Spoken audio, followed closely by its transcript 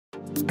Hi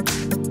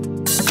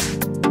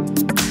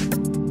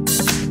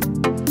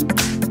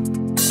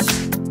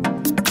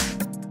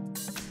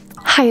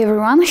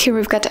everyone, here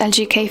we've got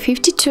LG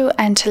K52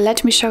 and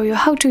let me show you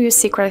how to use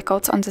secret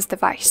codes on this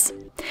device.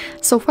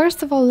 So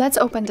first of all, let's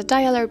open the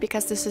dialer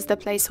because this is the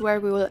place where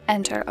we will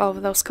enter all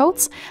of those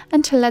codes,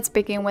 and let's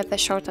begin with the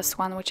shortest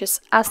one, which is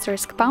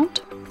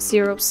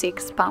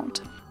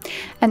 *#06#.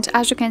 And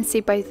as you can see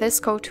by this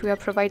code, we are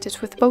provided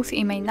with both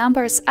IMEI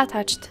numbers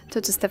attached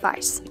to this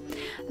device.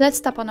 Let's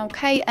tap on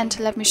OK and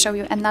let me show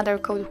you another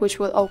code which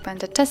will open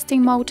the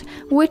testing mode,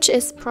 which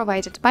is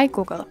provided by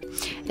Google.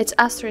 It's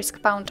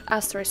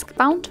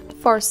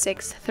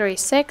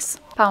 *#4636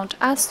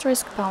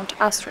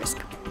 #*#.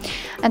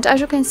 And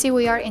as you can see,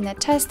 we are in a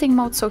testing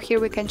mode, so here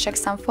we can check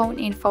some phone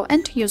info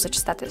and usage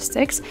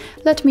statistics.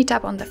 Let me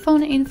tap on the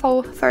phone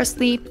info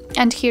firstly,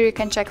 and here you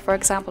can check, for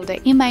example, the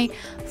IMEI,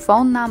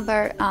 phone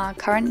number,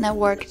 current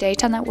network,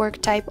 data network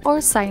type,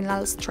 or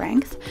signal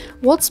strength.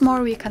 What's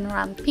more, we can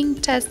run ping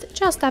test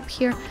just up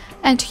here,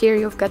 and here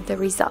you've got the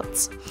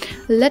results.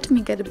 Let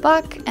me get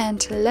back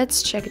and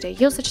let's check the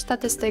usage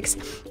statistics,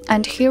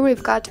 and here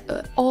we've got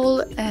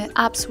all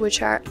apps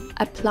which are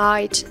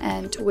applied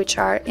and which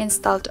are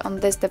installed on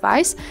this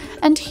device,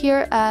 and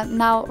here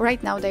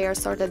right now they are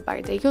sorted by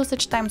the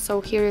usage time.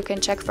 So here you can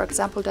check, for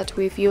example, that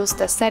we've used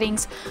the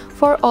settings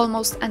for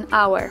almost an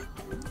hour.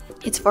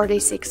 It's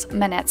 46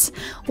 minutes.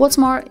 What's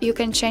more, you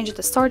can change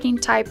the sorting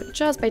type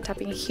just by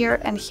tapping here,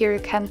 and here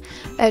you can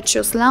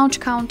choose launch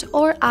count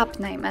or app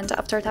name, and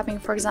after tapping,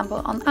 for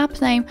example, on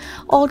app name,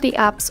 all the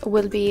apps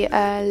will be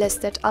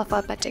listed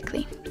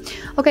alphabetically.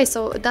 Okay,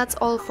 so that's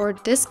all for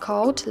this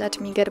code. Let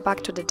me get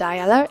back to the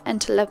dialer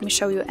and let me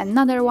show you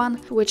another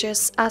one, which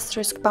is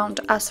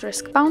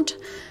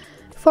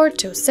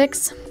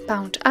 *#426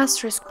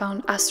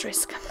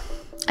 #*##.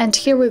 And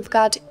here we've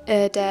got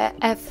the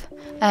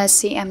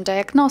FCM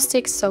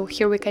Diagnostics, so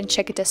here we can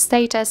check the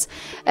status,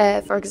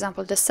 for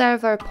example, the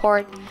server,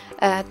 port,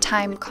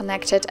 time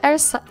connected,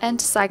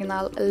 and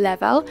signal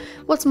level.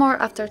 What's more,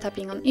 after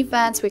tapping on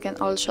events, we can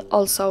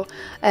also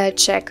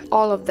check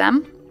all of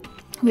them.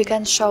 We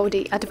can show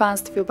the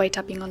advanced view by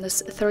tapping on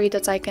this three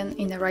dots icon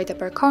in the right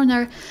upper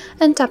corner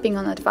and tapping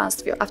on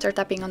advanced view. After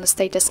tapping on the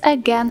status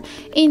again,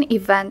 in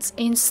events,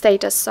 in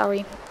status,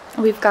 sorry,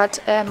 we've got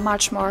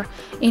much more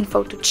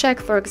info to check,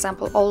 for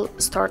example, all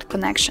stored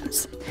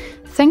connections.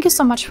 Thank you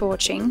so much for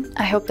watching.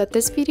 I hope that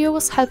this video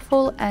was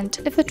helpful, and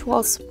if it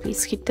was,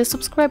 please hit the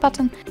subscribe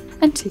button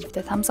and leave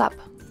the thumbs up.